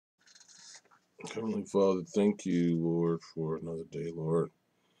Heavenly Father, thank you, Lord, for another day, Lord.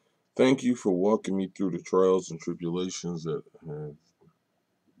 Thank you for walking me through the trials and tribulations that have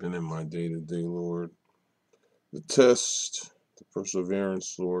been in my day to day, Lord. The test, the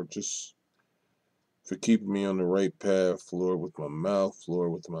perseverance, Lord, just for keeping me on the right path, Lord, with my mouth,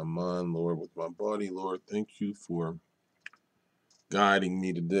 Lord, with my mind, Lord, with my body, Lord. Thank you for guiding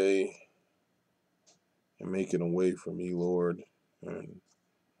me today and making a way for me, Lord. And,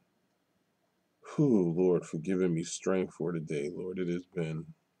 Lord, for giving me strength for today, Lord. It has been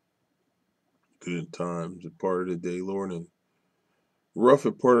good times, a part of the day, Lord, and rough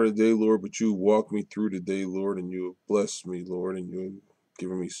at part of the day, Lord, but you walked me through the day, Lord, and you have blessed me, Lord, and you have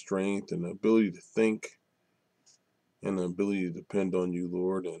given me strength and the ability to think and the ability to depend on you,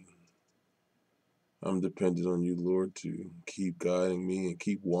 Lord. And I'm dependent on you, Lord, to keep guiding me and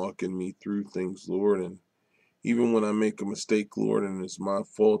keep walking me through things, Lord. And even when I make a mistake, Lord, and it's my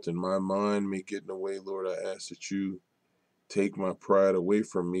fault and my mind may get in the way, Lord, I ask that you take my pride away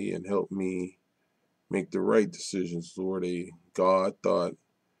from me and help me make the right decisions, Lord. A God thought,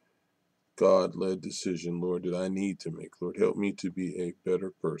 God led decision, Lord, that I need to make. Lord, help me to be a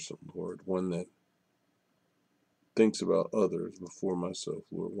better person, Lord, one that thinks about others before myself,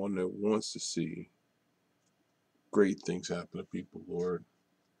 Lord, one that wants to see great things happen to people, Lord.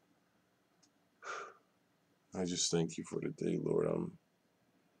 I just thank you for the day, Lord.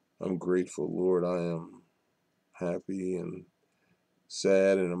 I'm grateful, Lord. I am happy and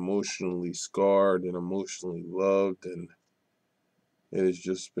sad and emotionally scarred and emotionally loved, and it has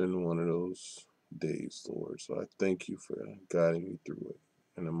just been one of those days, Lord. So I thank you for guiding me through it.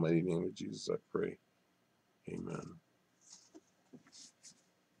 In the mighty name of Jesus, I pray. Amen.